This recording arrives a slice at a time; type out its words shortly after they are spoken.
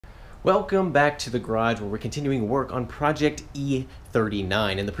Welcome back to the garage where we're continuing work on Project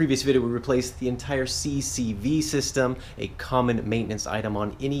E39. In the previous video, we replaced the entire CCV system, a common maintenance item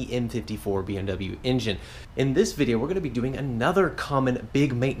on any M54 BMW engine. In this video, we're going to be doing another common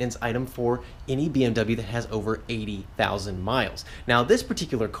big maintenance item for any BMW that has over 80,000 miles. Now, this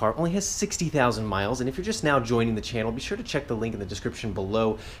particular car only has 60,000 miles, and if you're just now joining the channel, be sure to check the link in the description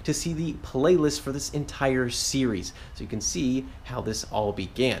below to see the playlist for this entire series, so you can see how this all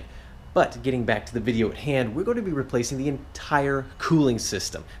began. But getting back to the video at hand, we're going to be replacing the entire cooling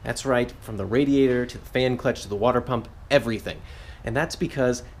system. That's right, from the radiator to the fan clutch to the water pump, everything. And that's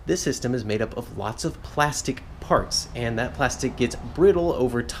because this system is made up of lots of plastic parts, and that plastic gets brittle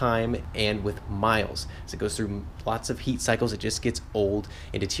over time and with miles. As it goes through lots of heat cycles, it just gets old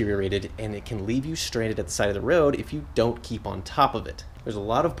and deteriorated, and it can leave you stranded at the side of the road if you don't keep on top of it. There's a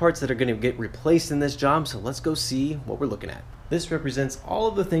lot of parts that are going to get replaced in this job, so let's go see what we're looking at. This represents all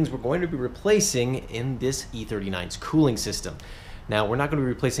of the things we're going to be replacing in this E39's cooling system. Now, we're not going to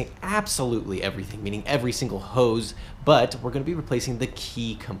be replacing absolutely everything, meaning every single hose, but we're going to be replacing the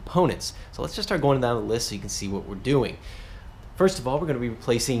key components. So let's just start going down the list so you can see what we're doing. First of all, we're going to be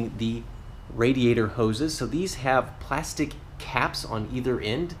replacing the radiator hoses. So these have plastic caps on either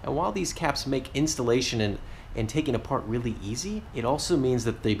end, and while these caps make installation and taking apart really easy, it also means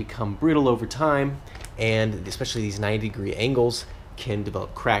that they become brittle over time, and especially these 90-degree angles can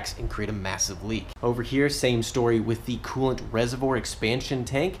develop cracks and create a massive leak. Over here, same story with the coolant reservoir expansion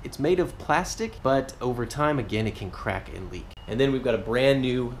tank. It's made of plastic, but over time, again, it can crack and leak. And then we've got a brand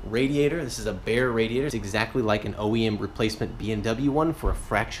new radiator. This is a bare radiator. It's exactly like an OEM replacement BMW one for a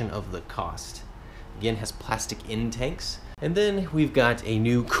fraction of the cost. Again, has plastic end tanks. And then we've got a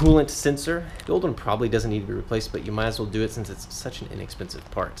new coolant sensor. The old one probably doesn't need to be replaced, but you might as well do it since it's such an inexpensive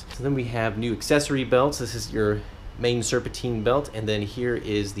part. So then we have new accessory belts. This is your main serpentine belt, and then here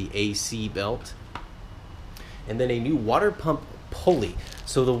is the AC belt. And then a new water pump pulley.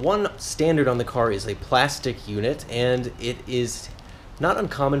 So the one standard on the car is a plastic unit, and it is not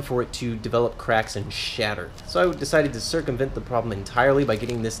uncommon for it to develop cracks and shatter. So I decided to circumvent the problem entirely by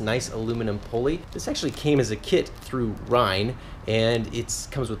getting this nice aluminum pulley. This actually came as a kit through Rhine, and it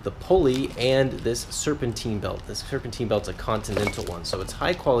comes with the pulley and this serpentine belt. This serpentine belt's a Continental one, so it's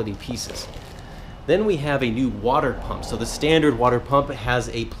high quality pieces. Then we have a new water pump. So the standard water pump has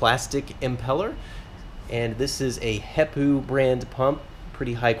a plastic impeller, and this is a Hepu brand pump,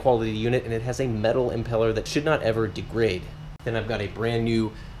 pretty high quality unit, and it has a metal impeller that should not ever degrade. Then I've got a brand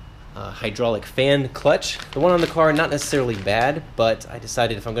new hydraulic fan clutch. The one on the car, not necessarily bad, but I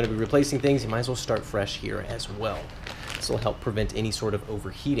decided if I'm going to be replacing things, you might as well start fresh here as well. This will help prevent any sort of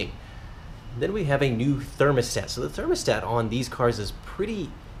overheating. Then we have a new thermostat. So the thermostat on these cars is pretty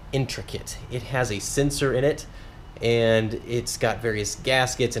intricate. It has a sensor in it, and it's got various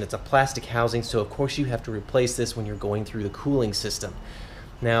gaskets, and it's a plastic housing, so of course you have to replace this when you're going through the cooling system.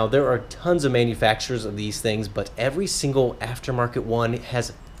 Now, there are tons of manufacturers of these things, but every single aftermarket one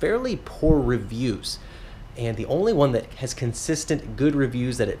has fairly poor reviews. And the only one that has consistent good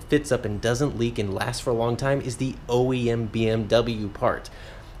reviews that it fits up and doesn't leak and lasts for a long time is the OEM BMW part.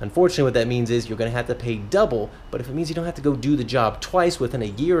 Unfortunately, what that means is you're going to have to pay double, but if it means you don't have to go do the job twice within a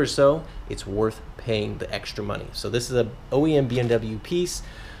year or so, it's worth paying the extra money. So this is a OEM BMW piece.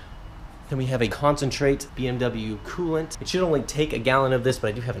 Then we have a concentrate BMW coolant. It should only take a gallon of this, but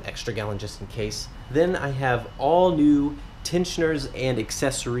I do have an extra gallon just in case. Then I have all new tensioners and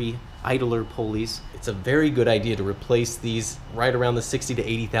accessory idler pulleys. It's a very good idea to replace these right around the 60 to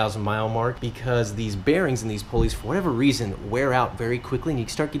 80,000 mile mark, because these bearings in these pulleys, for whatever reason, wear out very quickly, and you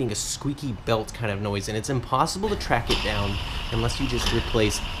start getting a squeaky belt kind of noise, and it's impossible to track it down unless you just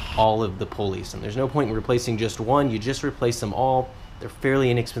replace all of the pulleys. And there's no point in replacing just one, you just replace them all. They're fairly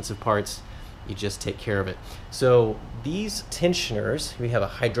inexpensive parts. You just take care of it. So these tensioners, we have a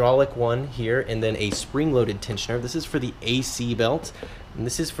hydraulic one here and then a spring-loaded tensioner. This is for the AC belt, and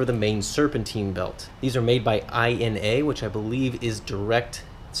this is for the main serpentine belt. These are made by INA, which I believe is direct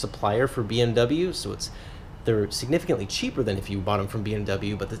supplier for BMW, so they're significantly cheaper than if you bought them from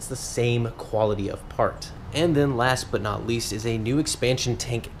BMW, but it's the same quality of part. And then last but not least is a new expansion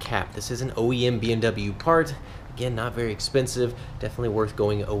tank cap. This is an OEM BMW part. Again, not very expensive, definitely worth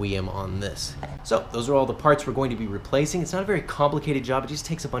going OEM on this. So those are all the parts we're going to be replacing. It's not a very complicated job, it just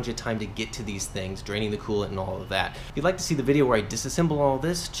takes a bunch of time to get to these things, draining the coolant and all of that. If you'd like to see the video where I disassemble all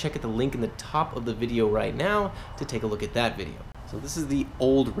this, check out the link in the top of the video right now to take a look at that video. So this is the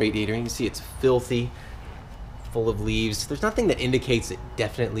old radiator. You can see it's filthy, full of leaves. There's nothing that indicates it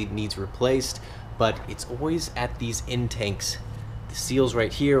definitely needs replaced, but it's always at these end tanks the seals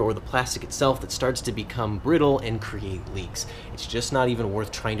right here or the plastic itself that starts to become brittle and create leaks. It's just not even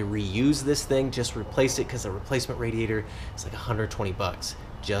worth trying to reuse this thing. Just replace it, because a replacement radiator is like 120 bucks.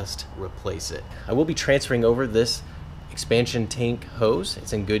 Just replace it. I will be transferring over this expansion tank hose.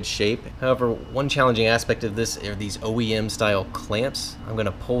 It's in good shape. However, one challenging aspect of this are these OEM style clamps. I'm going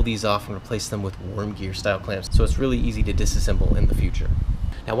to pull these off and replace them with worm gear style clamps, so it's really easy to disassemble in the future.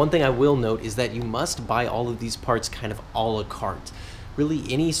 Now, one thing I will note is that you must buy all of these parts kind of a la carte. Really,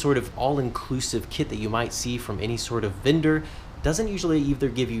 any sort of all-inclusive kit that you might see from any sort of vendor doesn't usually either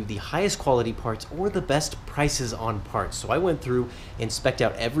give you the highest quality parts or the best prices on parts. So I went through and spec'd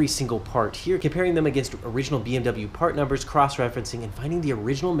out every single part here, comparing them against original BMW part numbers, cross-referencing, and finding the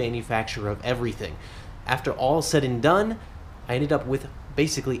original manufacturer of everything. After all said and done, I ended up with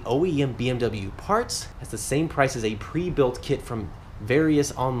basically OEM BMW parts at the same price as a pre-built kit from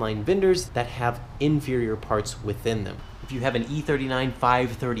various online vendors that have inferior parts within them. If you have an E39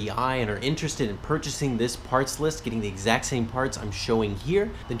 530i and are interested in purchasing this parts list, getting the exact same parts I'm showing here,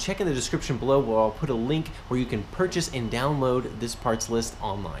 then check in the description below where I'll put a link where you can purchase and download this parts list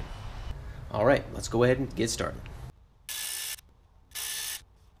online. All right, let's go ahead and get started.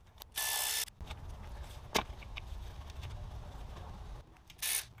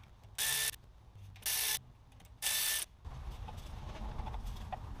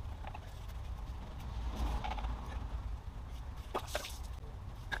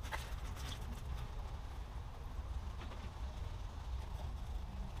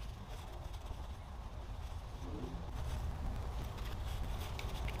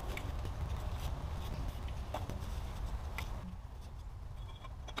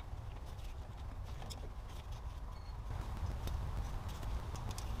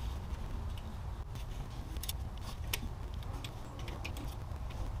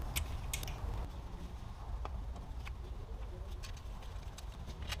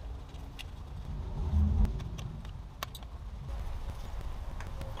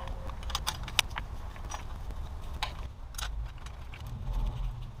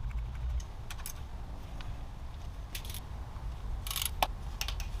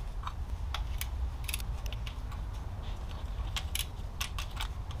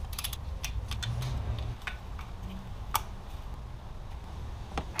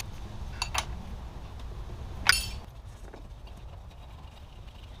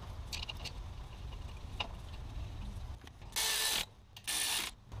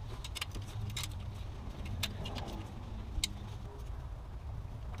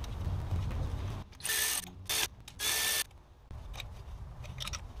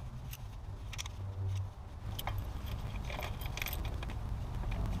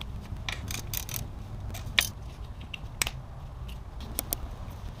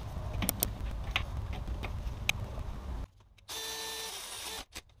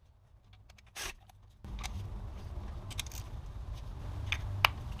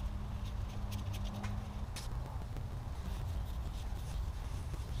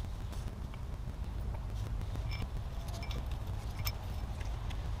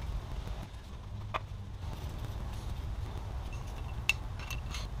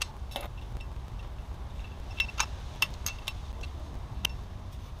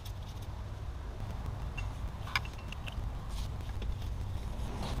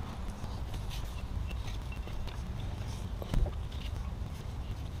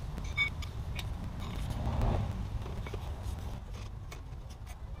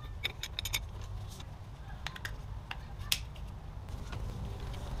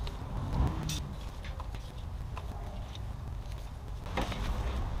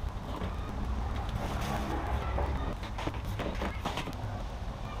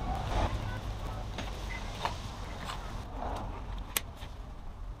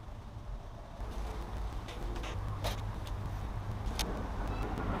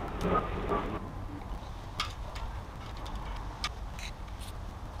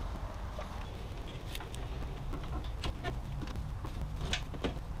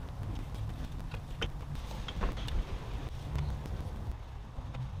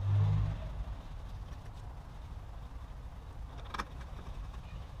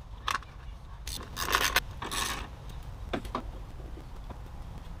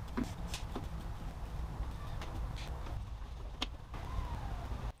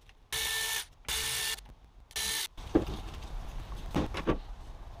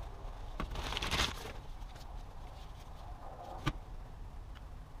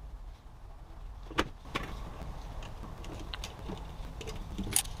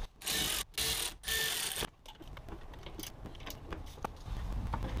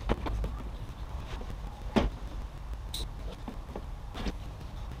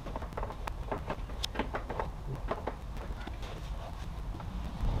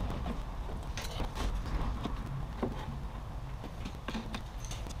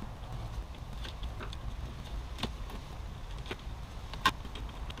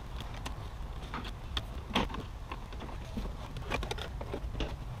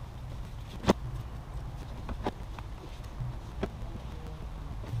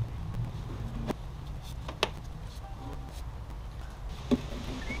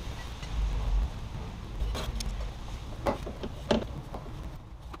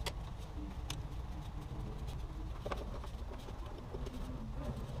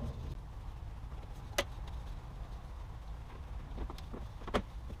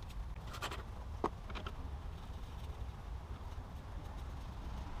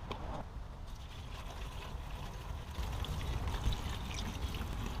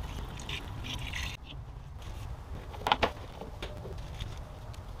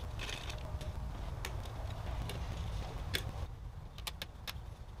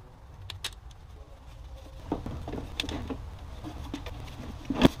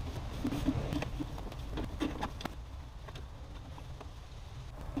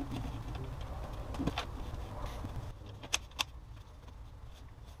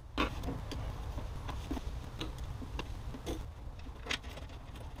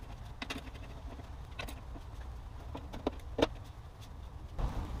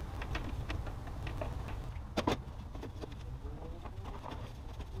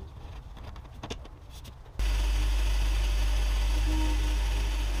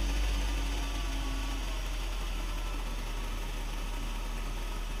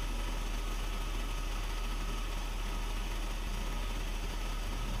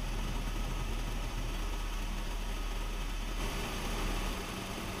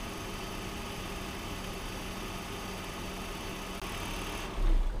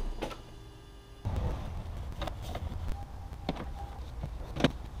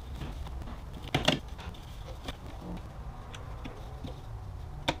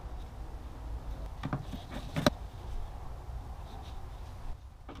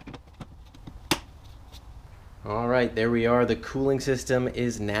 right, there we are. The cooling system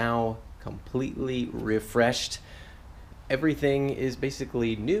is now completely refreshed. Everything is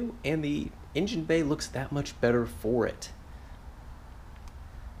basically new, and the engine bay looks that much better for it.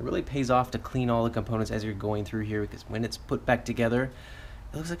 It really pays off to clean all the components as you're going through here, because when it's put back together,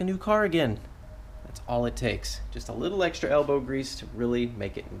 it looks like a new car again. That's all it takes. Just a little extra elbow grease to really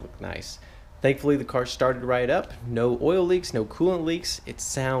make it look nice. Thankfully, the car started right up. No oil leaks, no coolant leaks. It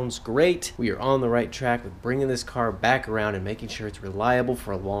sounds great. We are on the right track with bringing this car back around and making sure it's reliable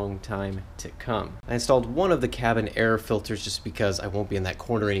for a long time to come. I installed one of the cabin air filters just because I won't be in that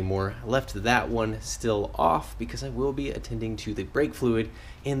corner anymore. I left that one still off because I will be attending to the brake fluid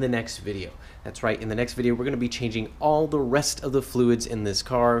in the next video. That's right, in the next video, we're going to be changing all the rest of the fluids in this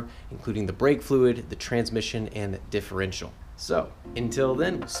car, including the brake fluid, the transmission, and differential. So, until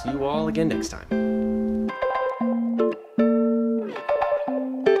then, we'll see you all again next time.